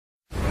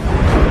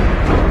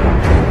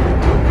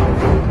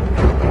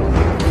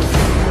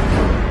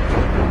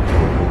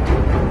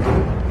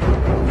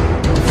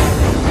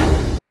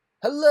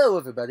Hello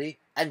everybody,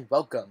 and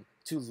welcome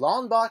to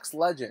Longbox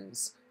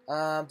Legends.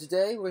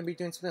 Today we're going to be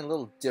doing something a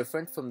little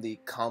different from the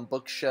comic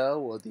book show,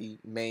 or the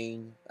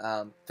main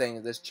thing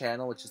of this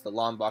channel, which is the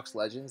Longbox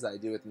Legends that I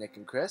do with Nick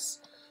and Chris,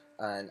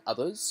 and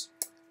others.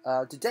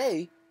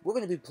 Today, we're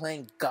going to be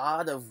playing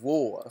God of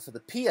War for the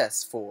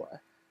PS4.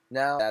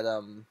 Now, that,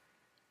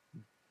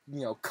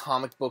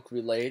 comic book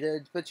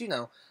related, but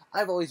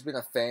I've always been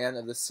a fan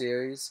of the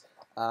series.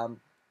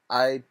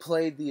 I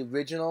played the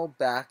original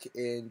back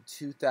in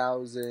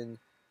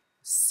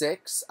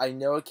 2006. I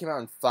know it came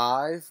out in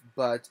 5,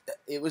 but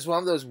it was one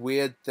of those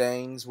weird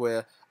things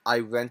where I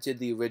rented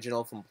the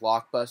original from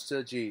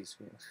Blockbuster. Jeez,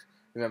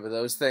 remember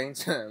those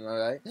things? Am I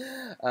right?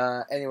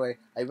 Anyway,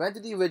 I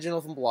rented the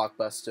original from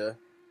Blockbuster.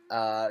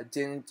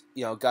 Didn't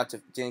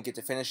get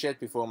to finish it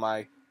before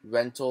my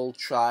rental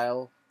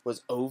trial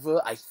was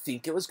over. I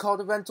think it was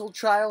called a rental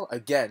trial.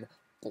 Again,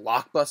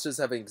 Blockbusters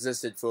have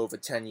existed for over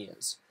 10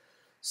 years.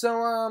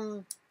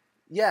 So,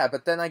 yeah,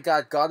 but then I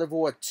got God of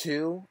War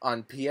 2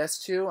 on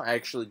PS2. I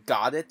actually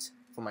got it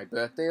for my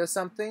birthday or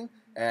something,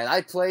 and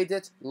I played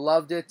it,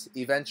 loved it,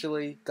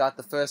 eventually got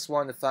the first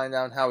one to find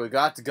out how we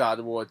got to God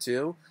of War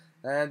 2,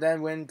 and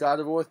then when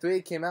God of War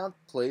 3 came out,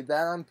 played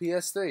that on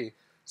PS3.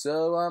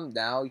 So,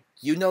 now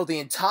you know the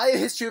entire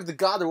history of the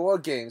God of War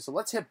game, so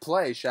let's hit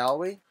play, shall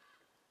we?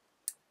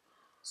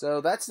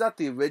 So, that's not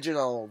the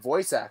original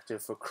voice actor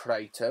for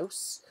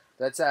Kratos.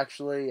 That's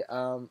actually,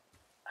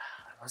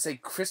 I say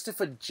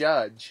Christopher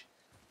Judge.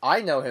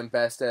 I know him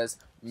best as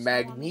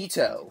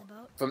Magneto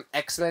from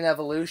X-Men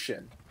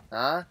Evolution.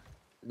 Huh?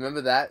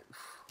 Remember that?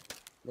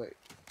 Wait,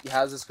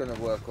 how's this gonna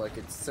work? Like,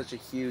 it's such a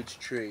huge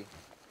tree.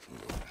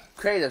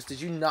 Kratos, did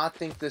you not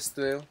think this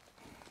through?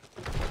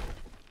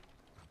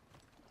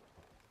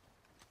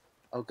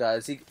 Oh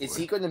god, is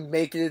he gonna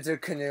make it into a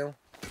canoe?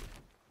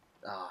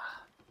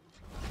 Ah.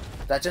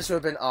 That just would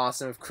have been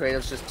awesome if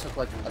Kratos just took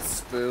like a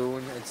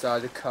spoon and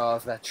started to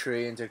carve that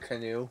tree into a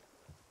canoe.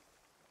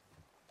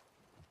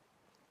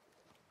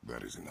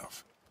 That is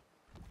enough.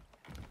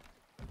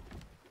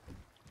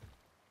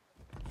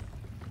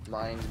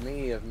 Reminds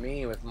me of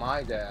me with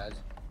my dad.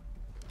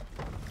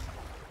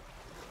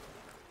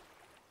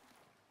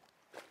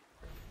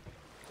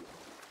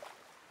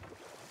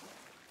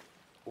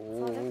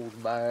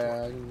 Old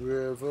Man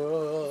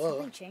River.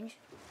 Something change?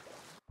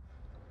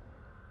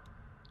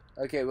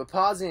 Okay, we're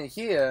pausing it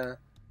here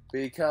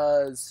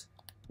because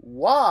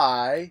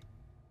why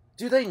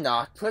do they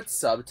not put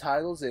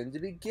subtitles in to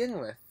begin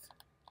with?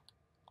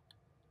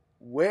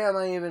 Where am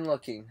I even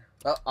looking?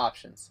 Oh,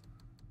 options.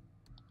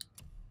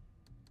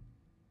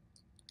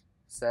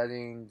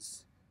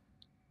 Settings.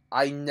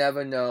 I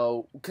never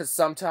know, because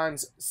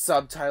sometimes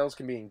subtitles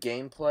can be in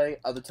gameplay,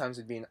 other times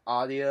it'd be in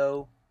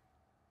audio.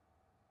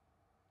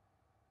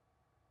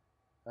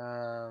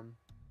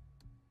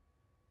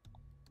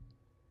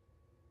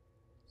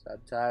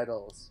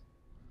 Subtitles.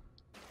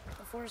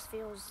 The forest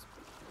feels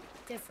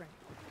different.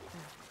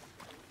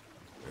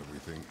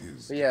 Everything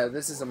is. But yeah,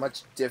 this is a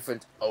much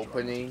different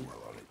opening.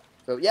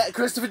 So yeah,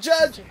 Christopher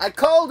Judge! I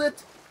called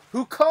it!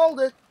 Who called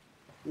it?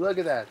 Look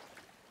at that.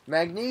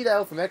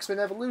 Magneto from X-Men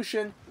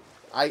Evolution.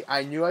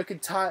 I knew I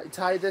could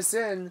tie this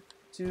in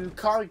to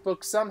comic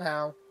books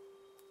somehow.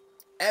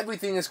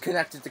 Everything is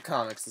connected to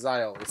comics, as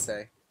I always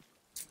say.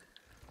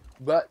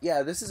 But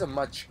yeah, this is a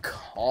much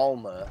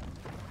calmer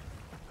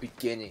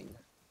beginning.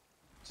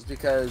 Just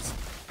because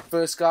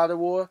first God of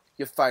War,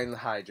 you're fighting the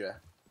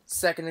Hydra.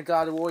 Second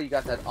God of War, you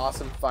got that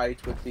awesome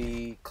fight with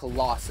the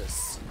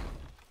Colossus.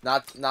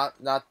 Not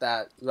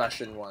that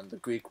Russian one, the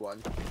Greek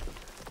one.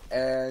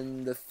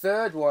 And the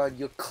third one,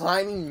 you're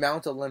climbing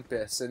Mount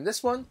Olympus. And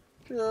this one,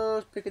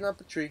 just picking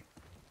up a tree.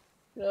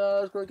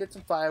 Just going to get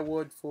some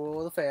firewood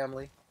for the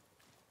family.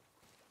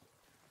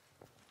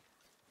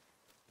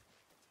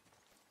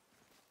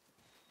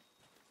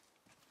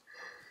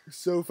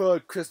 So far,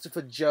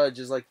 Christopher Judge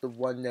is like the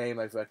one name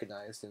I've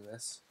recognized in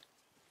this.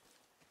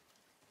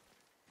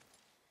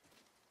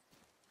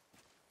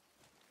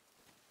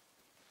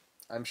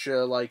 I'm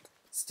sure, like,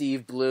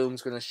 Steve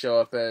Bloom's gonna show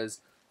up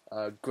as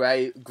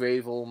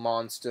Gravel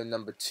Monster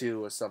number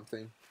 2 or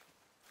something.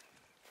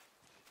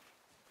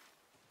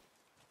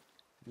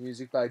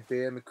 Music by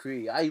Bear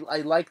McCree.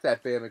 I like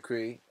that Bear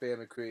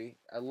McCree.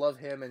 I love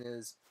him and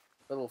his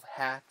little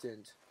hat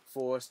and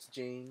forest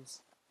jeans.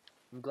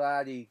 I'm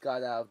glad he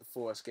got out of the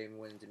forest game and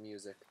went into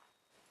music.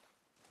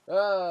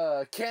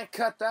 Can't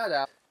cut that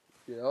out.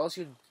 Or else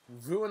you'd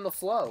ruin the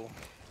flow.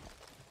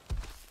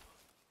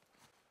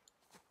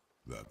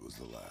 That was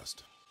the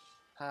last.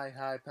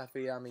 Hi,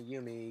 Papayami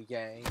Yumi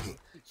gang.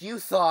 You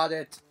thought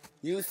it.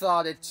 You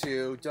thought it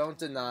too. Don't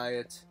deny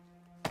it.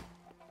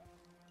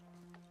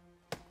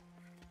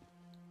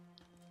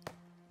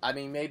 I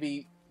mean,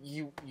 maybe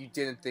you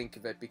didn't think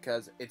of it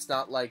because it's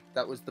not like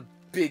that was the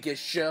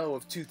biggest show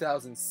of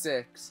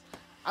 2006.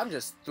 I'm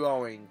just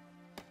throwing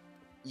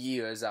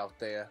years out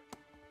there.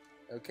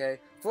 Okay?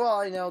 For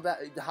all I know, that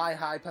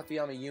Hi,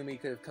 Papayami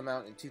Yumi could have come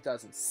out in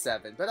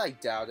 2007, but I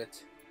doubt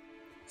it.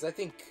 Because I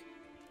think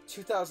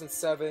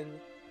 2007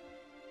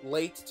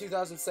 late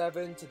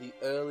 2007 to the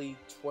early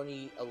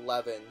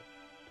 2011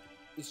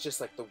 is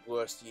just like the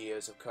worst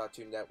years of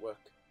Cartoon Network.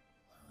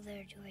 Oh,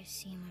 there do I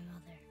see my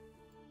mother.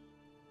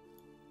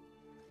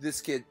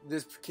 This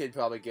kid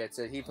probably gets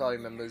it. He probably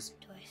remembers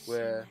Do I see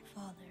where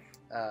my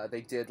father?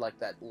 they did like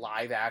that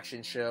live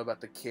action show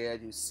about the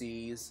kid who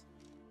sees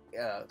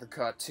the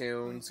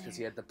cartoons because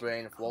he had the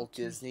brain of Walt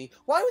Disney.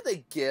 Why would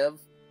they give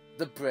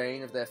the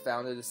brain of their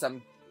founder to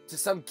some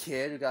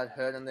kid who got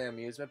hurt in their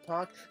amusement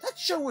park? That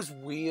show was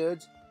weird.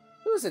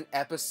 There was an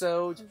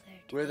episode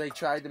where they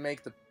tried to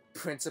make the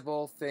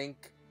principal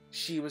think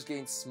she was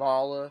getting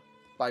smaller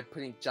by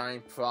putting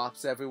giant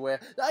props everywhere.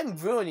 I'm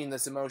ruining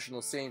this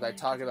emotional scene by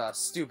talking about a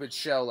stupid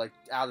show like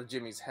Out of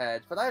Jimmy's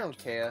Head, but I don't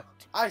care.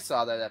 I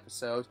saw that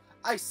episode.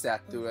 I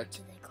sat through it.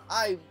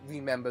 I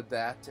remembered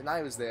that, and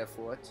I was there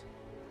for it.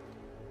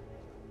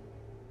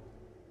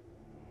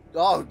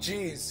 Oh,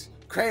 jeez.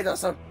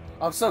 Kratos,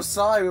 I'm so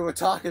sorry we were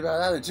talking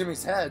about Out of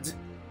Jimmy's Head.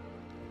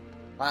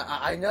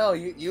 I know,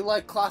 you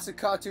like classic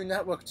Cartoon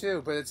Network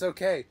too, but it's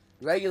okay.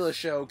 Regular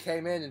show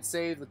came in and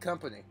saved the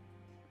company.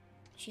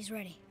 She's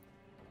ready.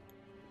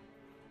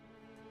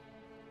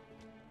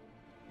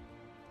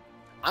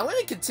 I'm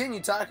going to continue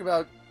talking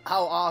about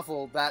how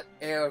awful that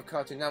era of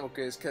Cartoon Network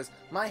is, because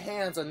my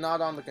hands are not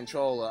on the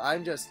controller.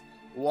 I'm just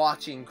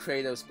watching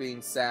Kratos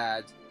being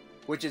sad,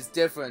 which is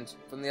different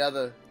from the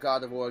other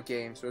God of War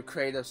games, where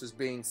Kratos is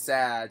being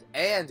sad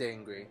and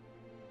angry.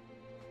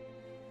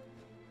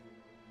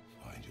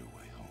 Find your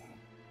way home.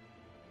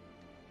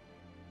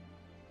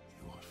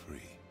 You are free.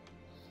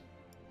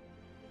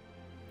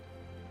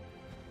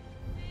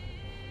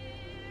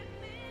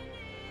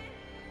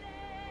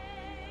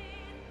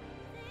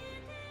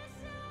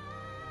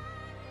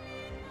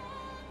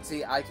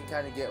 See, I can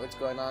kind of get what's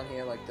going on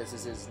here, like this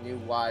is his new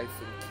wife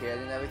and kid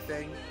and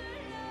everything.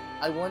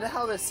 I wonder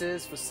how this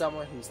is for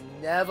someone who's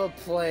never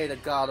played a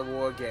God of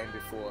War game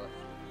before.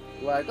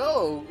 Like,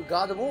 oh,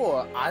 God of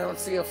War, I don't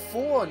see a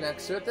 4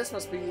 next to it, this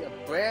must be a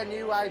brand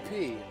new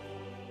IP.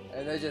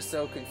 And they're just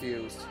so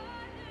confused.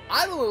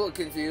 I'm a little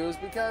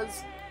confused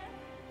because,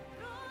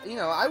 you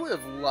know, I would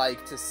have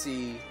liked to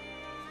see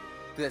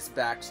this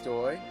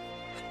backstory.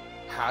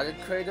 How did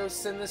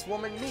Kratos and this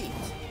woman meet?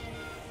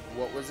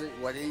 What was it,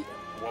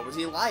 what was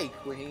he like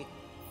when he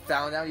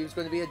found out he was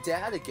going to be a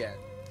dad again?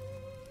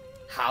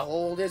 How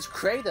old is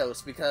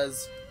Kratos?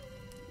 Because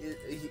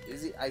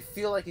I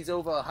feel like he's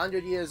over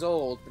 100 years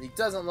old, but he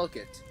doesn't look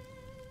it.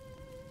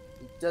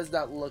 He does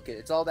not look it.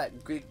 It's all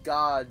that Greek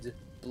god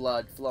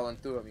blood flowing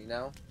through him, you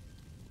know?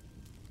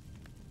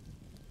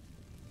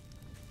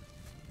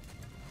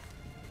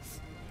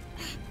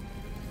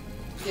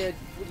 Kid,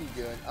 what are you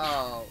doing?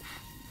 Oh.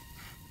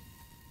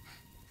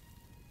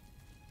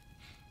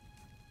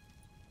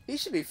 He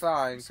should be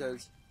fine,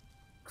 because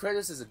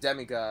Kratos is a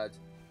demigod.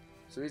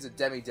 So he's a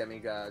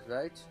demigod,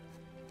 right?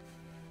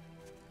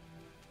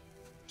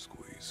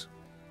 Squeeze.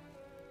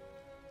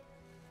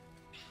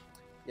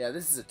 Yeah,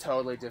 this is a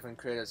totally different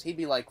Kratos. He'd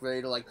be like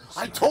ready to like,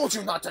 I told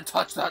you not to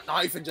touch that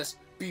knife, and just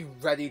be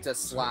ready to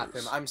slap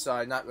him. I'm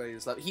sorry, not ready to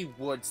slap. He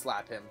would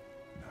slap him.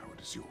 Now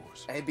it is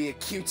yours. And he'd be a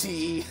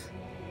QTE.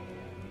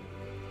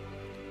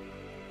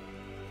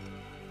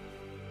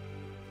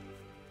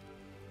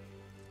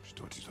 She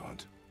taught you to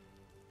hunt.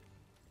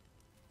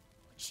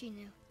 She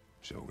knew.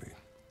 Show me.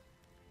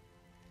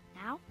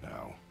 Now?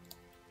 Now.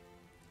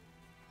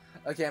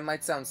 Okay, it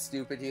might sound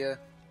stupid here.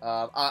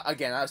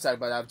 Again, I was talking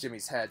about Out of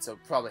Jimmy's Head, so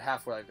probably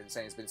half what I've been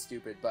saying has been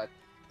stupid, but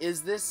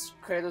is this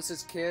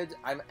Kratos' kid?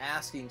 I'm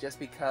asking just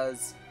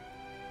because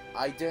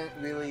I didn't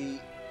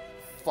really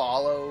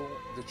follow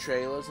the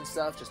trailers and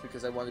stuff, just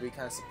because I wanted to be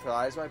kind of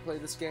surprised when I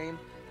played this game,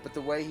 but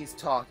the way he's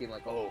talking,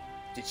 like, oh,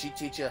 did she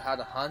teach you how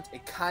to hunt?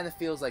 It kind of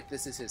feels like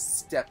this is his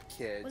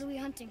step-kid. What are we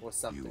hunting? Or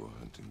something. You are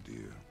hunting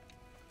deer.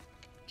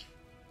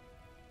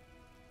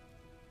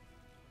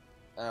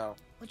 Oh.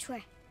 Which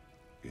way?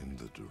 In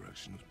the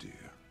direction of deer.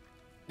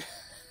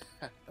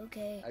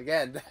 Okay.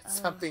 Again, that's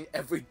something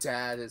every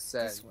dad has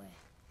said. This way.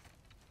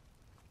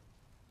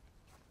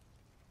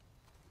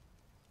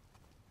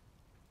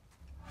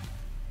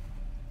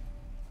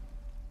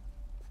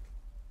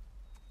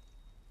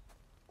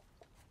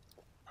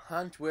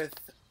 Hunt with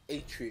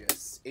Atrium.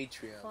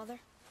 Father,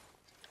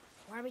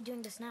 why are we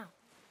doing this now?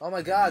 Oh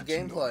my god, You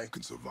know gameplay. you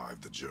can survive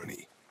the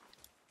journey.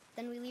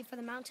 Then we leave for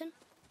the mountain?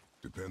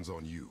 Depends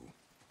on you.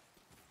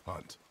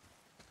 Hunt.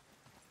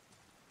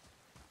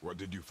 What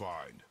did you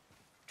find?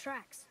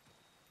 Tracks.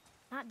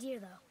 Not deer,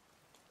 though.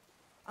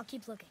 I'll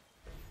keep looking.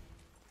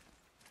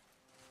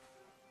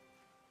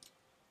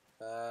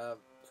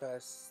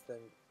 Press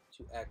then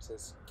to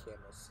access camera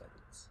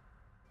settings.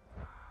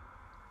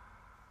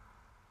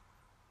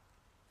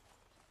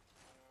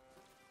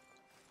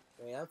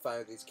 I mean, I'm fine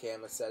with these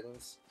camera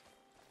settings.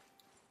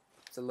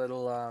 It's a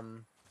little, I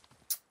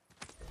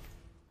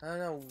don't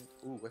know.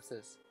 Ooh, what's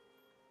this?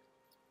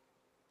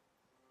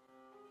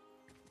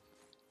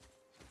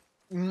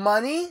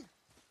 Money?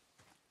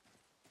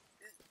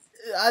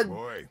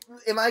 Boy.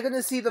 Am I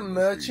gonna see the Who are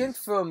merchant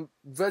these? from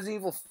Resident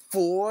Evil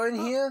 4 in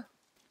here?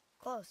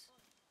 Close.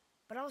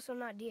 But also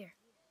not deer.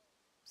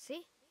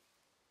 See?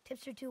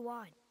 Tips are too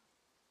wide.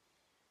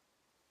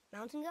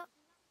 Mountain goat?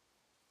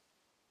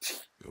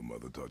 Your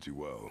mother taught you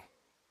well.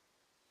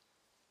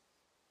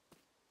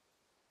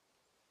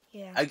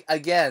 Yeah.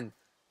 Again,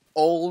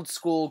 old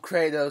school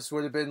Kratos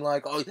would have been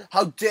like, "Oh,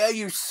 how dare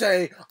you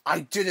say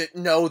I didn't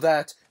know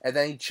that?" And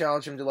then he'd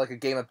challenge him to like a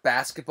game of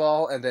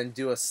basketball, and then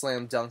do a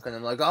slam dunk on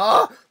him, like,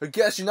 "Ah, I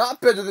guess you're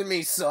not better than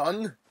me,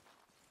 son."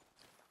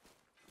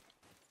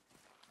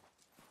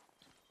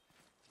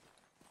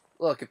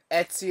 Look,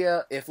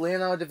 if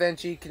Leonardo da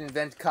Vinci can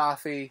invent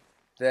coffee,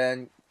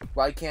 then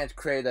why can't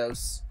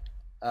Kratos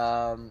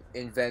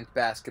invent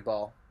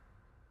basketball?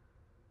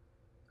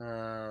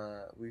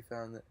 We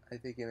found that. I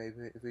think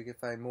maybe if we could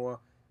find more.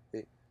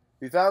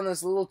 We found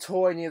this little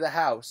toy near the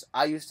house.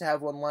 I used to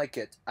have one like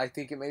it. I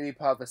think it may be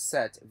part of a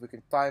set. If we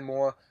can find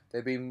more,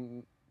 they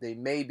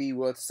may be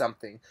worth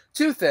something.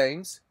 Two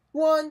things.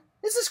 One,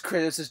 is this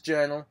Kratos'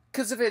 journal?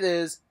 Because if it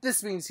is,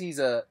 this means he's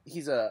a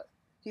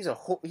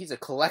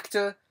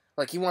collector.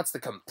 Like, he wants the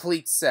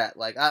complete set.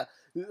 Like,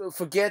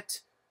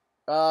 forget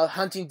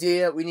hunting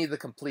deer. We need the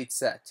complete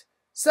set.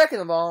 Second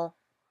of all,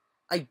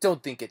 I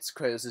don't think it's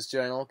Kratos'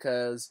 journal,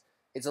 because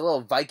it's a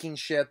little Viking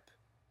ship,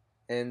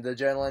 and the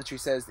journal entry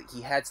says that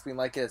he had something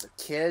like it as a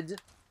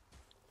kid.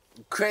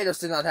 Kratos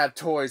did not have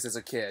toys as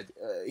a kid.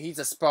 He's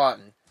a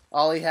Spartan.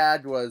 All he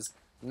had was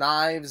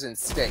knives and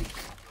steak.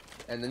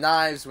 And the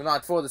knives were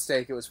not for the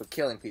steak, it was for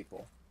killing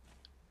people.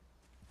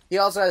 He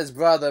also had his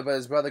brother, but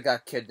his brother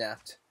got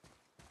kidnapped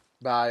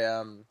by,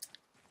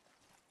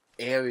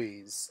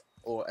 Ares,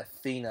 or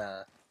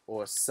Athena,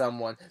 or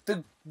someone.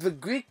 The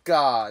Greek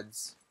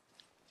gods...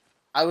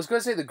 I was going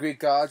to say the Greek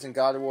gods in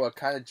God of War are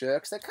kind of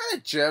jerks. They're kind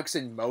of jerks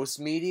in most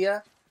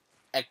media,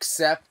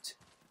 except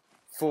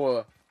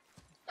for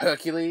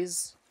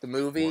Hercules, the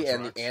movie,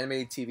 and the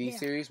animated TV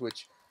series,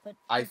 which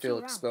I feel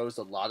exposed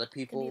a lot of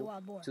people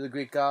to the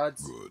Greek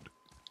gods. Good.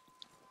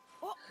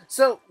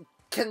 So,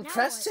 can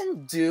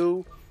Preston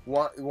do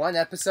one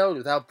episode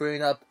without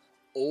bringing up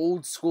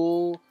old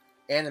school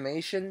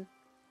animation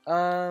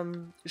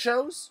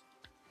shows?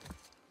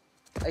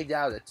 I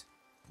doubt it.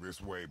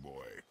 This way,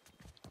 boy.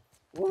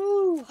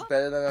 Woo!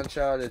 Better than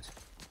Uncharted.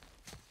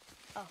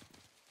 Oh.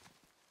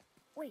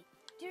 Wait,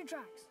 deer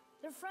tracks.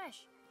 They're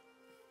fresh.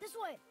 This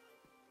way.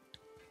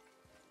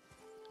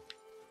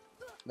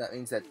 That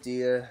means that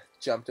deer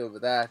jumped over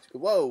that.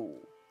 Whoa!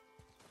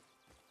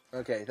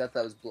 Okay, thought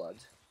that was blood.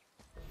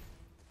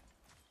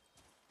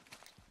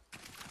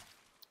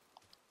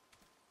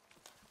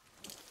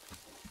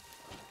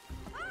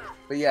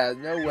 But yeah,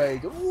 no way.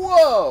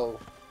 Whoa!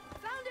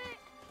 Found it.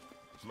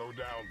 Slow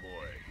down,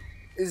 boy.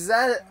 Is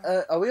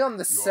that, are we on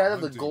the set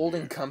of the hunting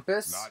Golden it,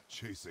 Compass? Not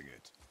chasing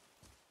it.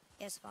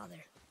 Yes,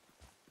 Father.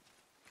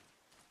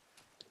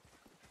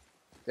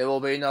 There will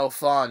be no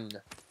fun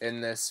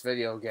in this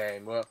video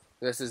game. Well,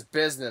 this is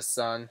business,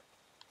 son.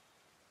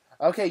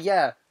 Okay,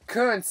 yeah,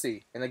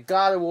 currency in a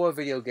God of War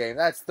video game.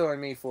 That's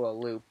throwing me for a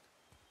loop.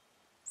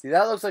 See,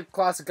 that looks like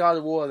classic God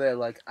of War there.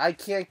 Like, I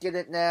can't get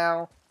it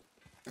now,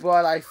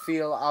 but I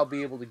feel I'll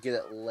be able to get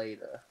it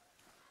later.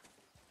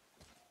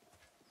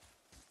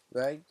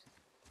 Right?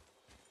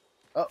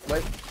 Oh,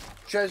 wait.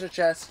 Treasure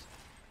chest.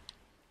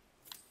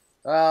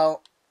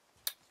 Well,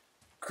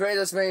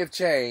 Kratos may have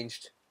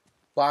changed,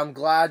 but I'm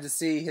glad to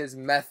see his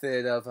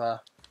method of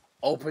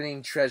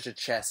opening treasure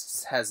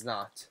chests has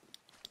not.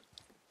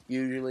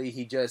 Usually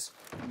he just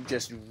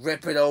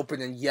rip it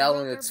open and yell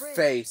in its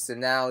face, and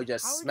now he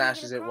just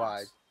smashes it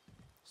wide.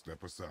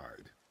 Step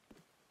aside.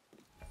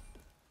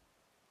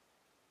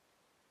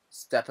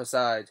 Step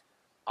aside.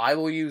 I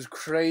will use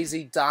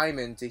Crazy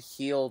Diamond to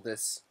heal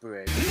this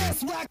bridge.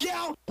 Let's rock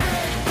out.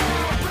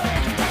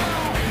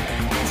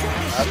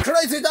 A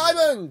Crazy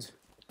Diamond!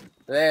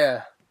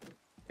 There.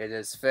 It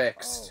is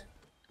fixed.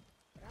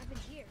 What happened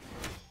here?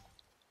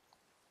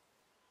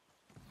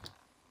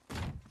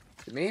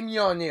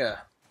 Mjolnir.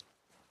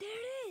 There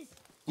it is.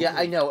 Yeah,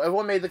 I know.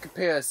 Everyone made the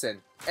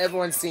comparison.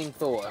 Everyone's seen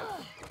Thor.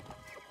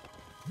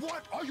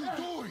 What are you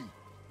doing?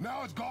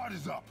 Now his guard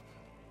is up.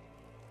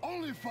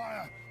 Only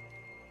fire.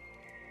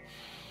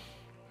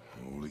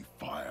 Only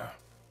fire.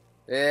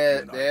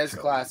 There's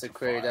classic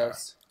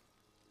Kratos.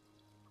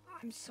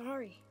 I'm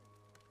sorry.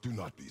 Do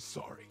not be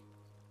sorry.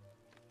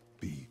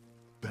 Be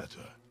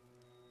better.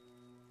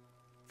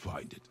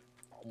 Find it.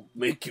 I'll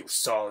make you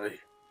sorry.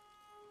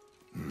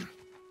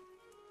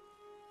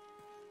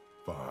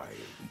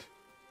 Find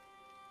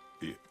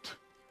it.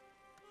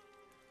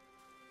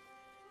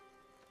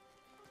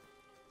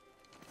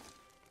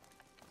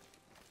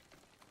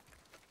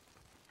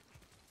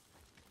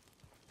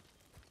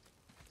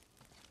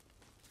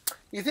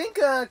 You think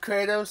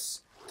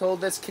Kratos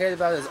told this kid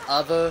about his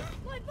other,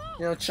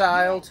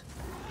 child?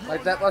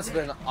 Like, that must have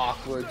been an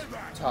awkward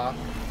talk.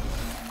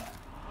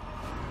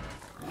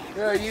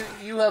 Yeah,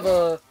 you have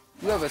a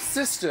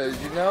sister,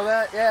 did you know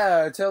that?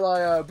 Yeah, until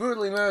I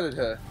brutally murdered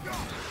her.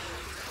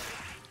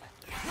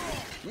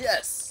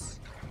 Yes!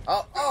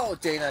 Oh,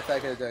 dang, I thought I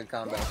could have done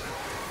combat.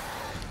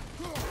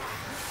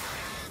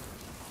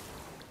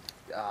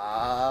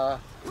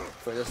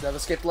 Kratos never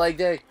skipped leg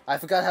day. I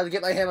forgot how to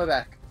get my hammer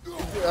back.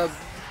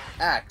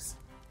 axe.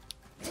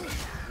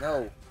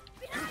 No.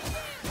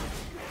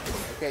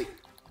 Okay.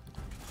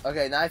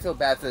 Okay, now I feel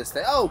bad for this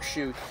thing. Oh,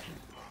 shoot.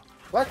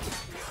 What?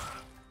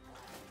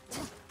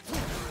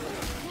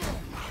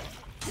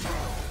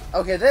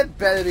 Okay, there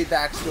better be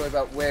backstory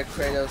about where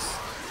Kratos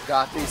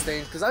got these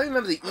things, because I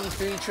remember the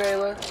E3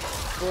 trailer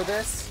for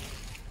this.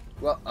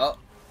 Well, oh,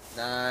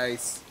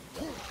 nice.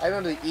 I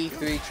remember the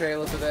E3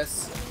 trailer for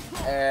this,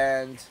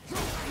 and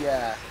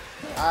yeah,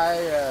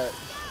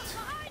 I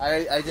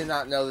did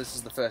not know this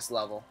is the first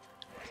level.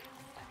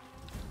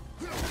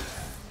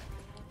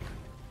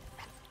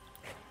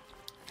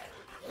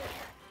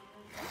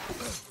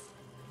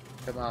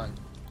 Come on.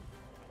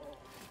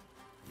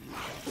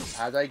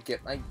 How do I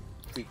get my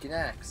freaking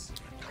axe?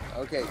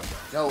 Okay.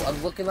 No,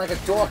 I'm looking like a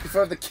dork in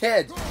front of the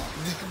kid. You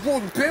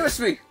won't embarrass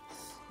me.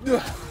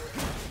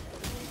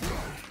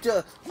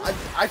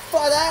 I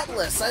fought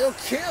Atlas. I don't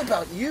care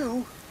about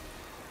you.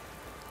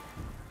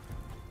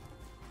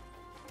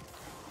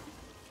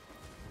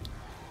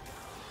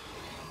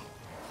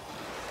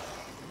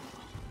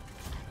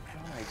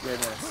 Oh my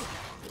goodness.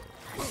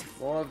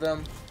 More of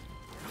them.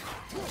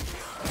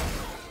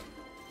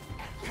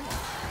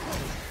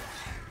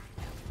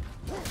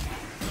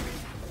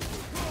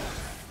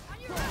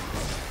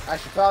 I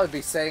should probably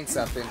be saying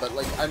something, but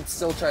like I'm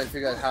still trying to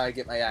figure out how I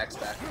get my axe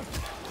back.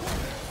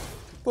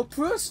 But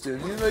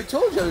Preston, I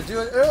told you how to do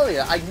it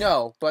earlier. I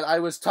know, but I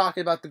was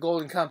talking about the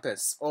golden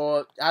compass,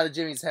 or out of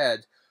Jimmy's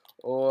head,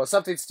 or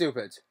something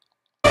stupid.